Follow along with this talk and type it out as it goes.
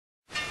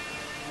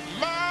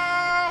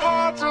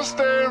heart's a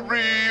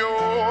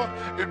stereo,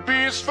 it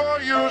beats for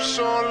you,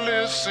 so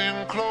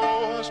listen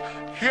close.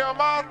 Hear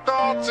my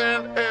thoughts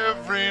in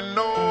every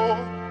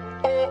note.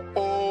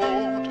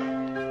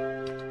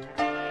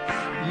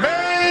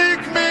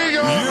 Make me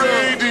your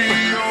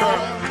radio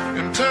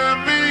and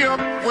turn me up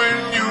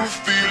when you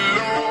feel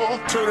low.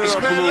 This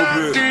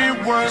melody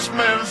was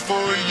meant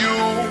for you,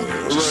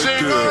 so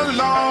sing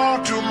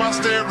along to my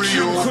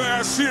stereo.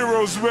 Class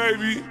heroes,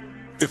 baby.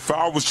 If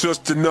I was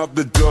just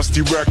another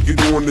dusty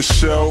record on the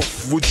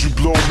shelf, would you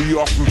blow me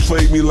off and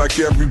play me like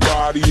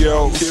everybody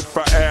else? If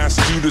I asked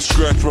you to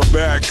scratch my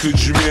back,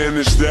 could you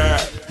manage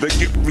that? Like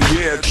if we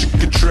had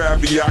chicken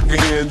travy, I can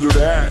handle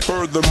that.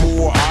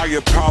 Furthermore, I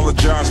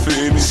apologize for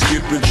any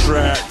skipping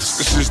tracks.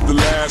 This is the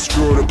last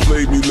girl that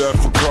played me,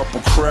 left a couple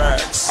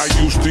cracks. I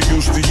used to,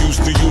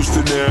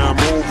 now I'm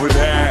over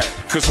that.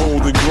 Cause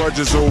holding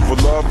grudges over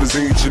love is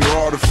ancient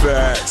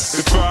artifacts.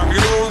 If I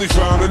could only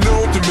find a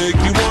note to make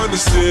you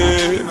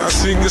understand, I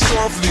sing it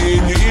softly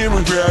in your ear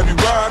and grab you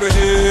by the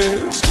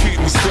hands. Keep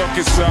me stuck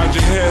inside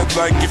your head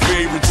like your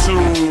favorite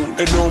tune,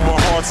 and know my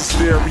heart's a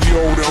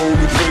stereo, the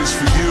only place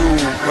for you.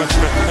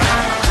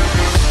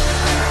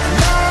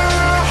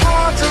 My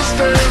heart's a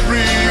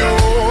stereo,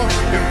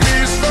 it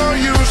beats for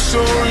you,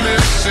 so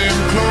listen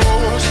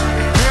close.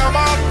 Hear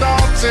my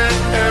thoughts in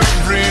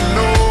every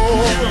note.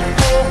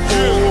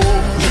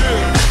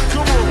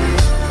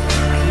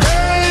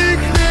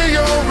 Make me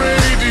your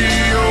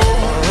radio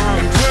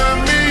and turn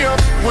me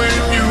up when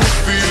you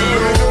feel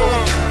low.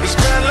 This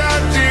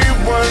melody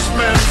was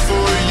meant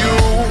for you,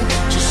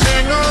 so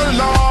sing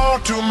along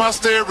to my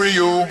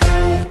stereo.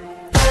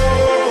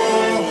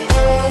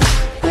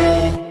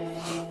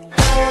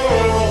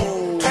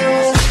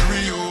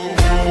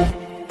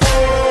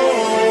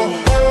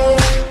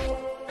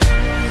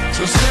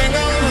 So sing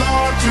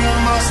along to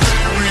my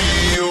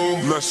stereo.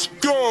 Let's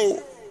go!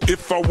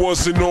 If I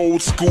was an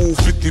old school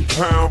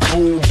 50-pound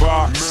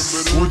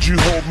boombox, would you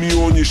hold me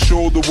on your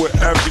shoulder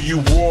wherever you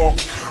walk?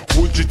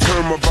 Would you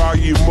turn my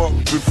volume up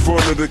in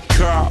front of the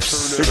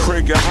cops and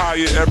crank it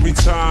higher every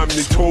time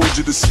they told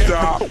you to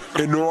stop?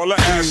 And all I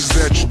ask is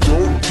that you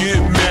don't get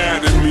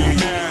mad at me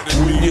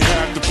when you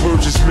have to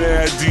purchase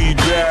Mad D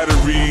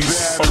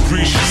batteries.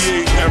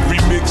 Appreciate every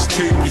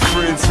mixtape your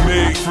friends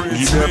make.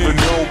 You never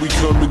know, we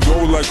come and go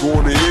like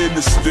on the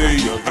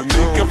interstate. I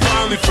think I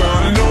finally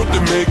found a note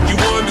to make you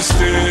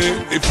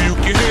understand. If you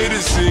can hit it,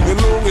 sing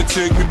along and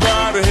take me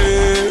by the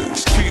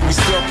hands. Keep me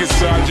stuck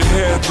inside your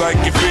head like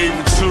your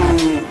favorite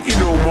tune. You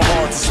know my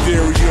heart's a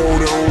stereo,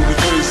 the only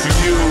place for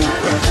you.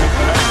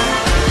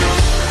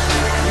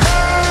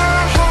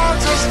 My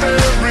heart's a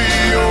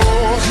stereo,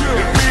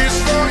 it beats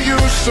for you,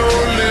 so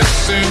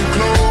listen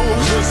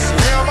close.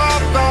 Hear my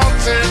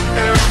thoughts in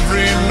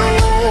every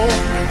note.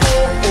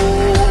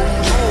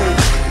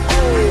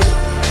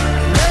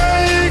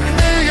 Make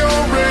me your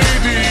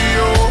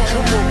radio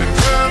and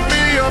turn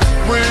me up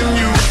when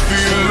you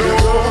feel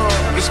low.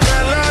 This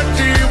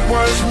melody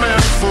was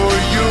meant for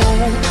you,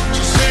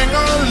 so sing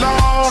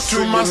along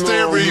to my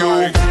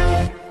stereo.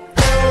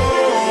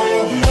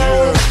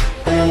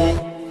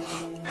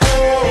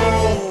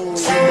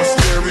 To my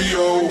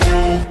stereo.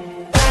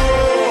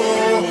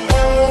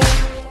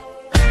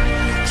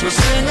 So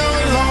sing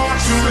along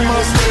to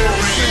my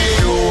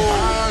stereo.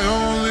 I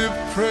only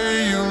pray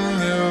you'll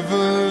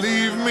never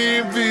leave me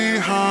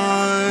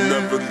behind.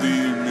 Never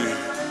leave me.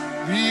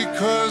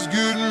 Because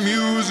good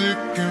music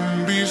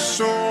can be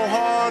so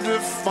hard to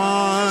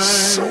find.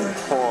 So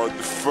hard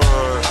to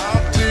find.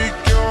 I'll take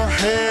your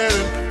hand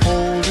and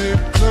hold it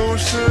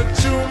closer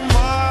to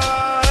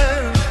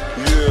mine.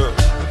 Yeah.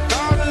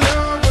 Thought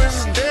love was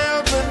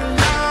there, but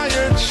now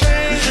you're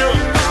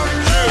changing my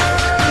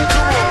mind.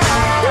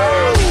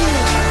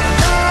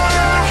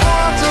 My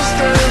heart's a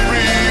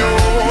stereo,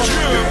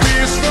 it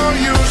beats for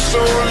you,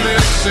 so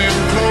listen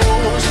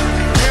close.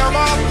 Hear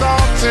my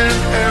thoughts in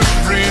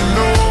every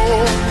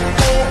note.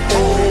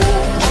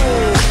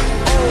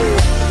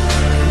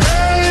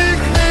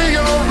 Make me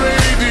your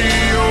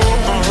radio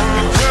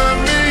and turn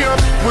me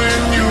up when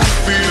you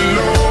feel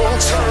low.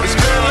 This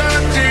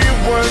melody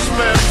was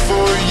meant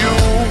for you,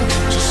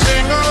 so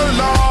sing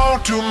along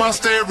to my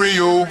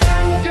stereo.